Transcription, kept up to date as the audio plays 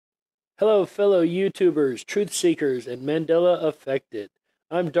Hello, fellow YouTubers, truth seekers, and Mandela Affected.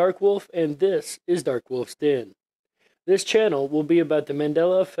 I'm Darkwolf, and this is Darkwolf's Den. This channel will be about the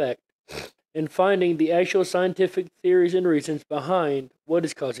Mandela Effect and finding the actual scientific theories and reasons behind what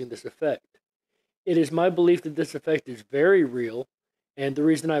is causing this effect. It is my belief that this effect is very real, and the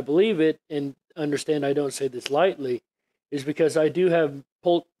reason I believe it, and understand I don't say this lightly, is because I do have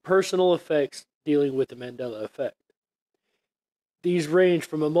personal effects dealing with the Mandela Effect. These range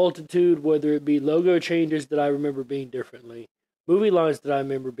from a multitude, whether it be logo changes that I remember being differently, movie lines that I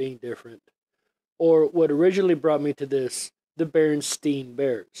remember being different, or what originally brought me to this, the Berenstein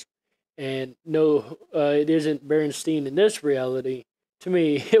Bears. And no, it isn't Berenstein in this reality. To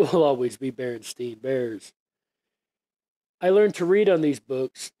me, it will always be Berenstein Bears. I learned to read on these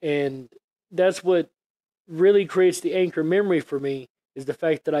books, and that's what really creates the anchor memory for me, is the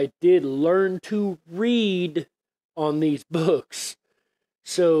fact that I did learn to read on these books.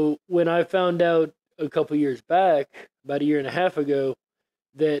 So when I found out a couple years back, about a year and a half ago,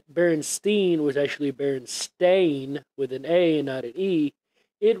 that Berenstein was actually Berenstain with an A and not an E,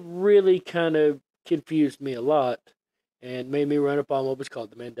 it really kind of confused me a lot and made me run up on what was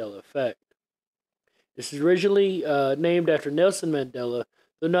called the Mandela Effect. This is originally named after Nelson Mandela,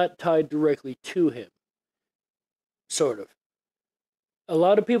 though not tied directly to him. Sort of. A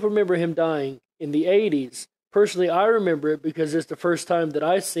lot of people remember him dying in the 80s. Personally, I remember it because it's the first time that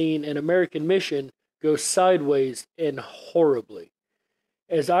I've seen an American mission go sideways and horribly.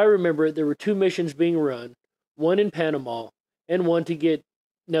 As I remember it, there were two missions being run, one in Panama and one to get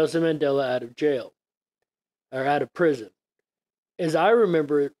Nelson Mandela out of jail, or out of prison. As I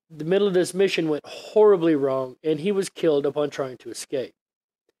remember it, the middle of this mission went horribly wrong and he was killed upon trying to escape.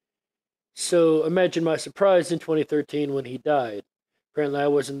 So imagine my surprise in 2013 when he died. Apparently I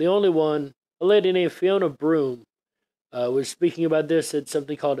wasn't the only one. A lady named Fiona Broom was speaking about this at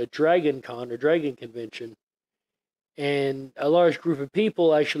something called a Dragon Con, or Dragon Convention. And a large group of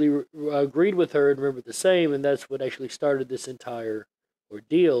people actually agreed with her and remembered the same, and that's what actually started this entire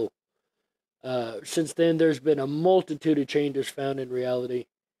ordeal. Since then, there's been a multitude of changes found in reality.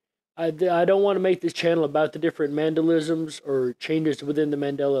 I don't want to make this channel about the different Mandelisms or changes within the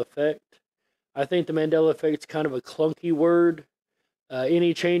Mandela Effect. I think the Mandela Effect is kind of a clunky word.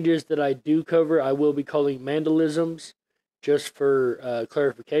 Any changes that I do cover, I will be calling Mandelisms, just for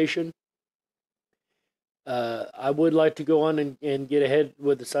clarification. I would like to go on and get ahead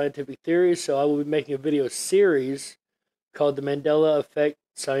with the scientific theories, so I will be making a video series called the Mandela Effect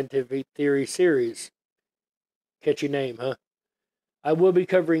Scientific Theory Series. Catchy name, huh? I will be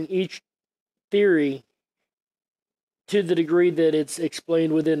covering each theory to the degree that it's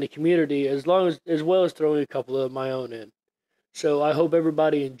explained within the community, as well as throwing a couple of my own in. So I hope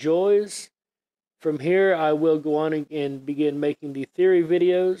everybody enjoys. From here, I will go on and begin making the theory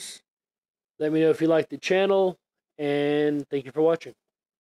videos. Let me know if you like the channel, and thank you for watching.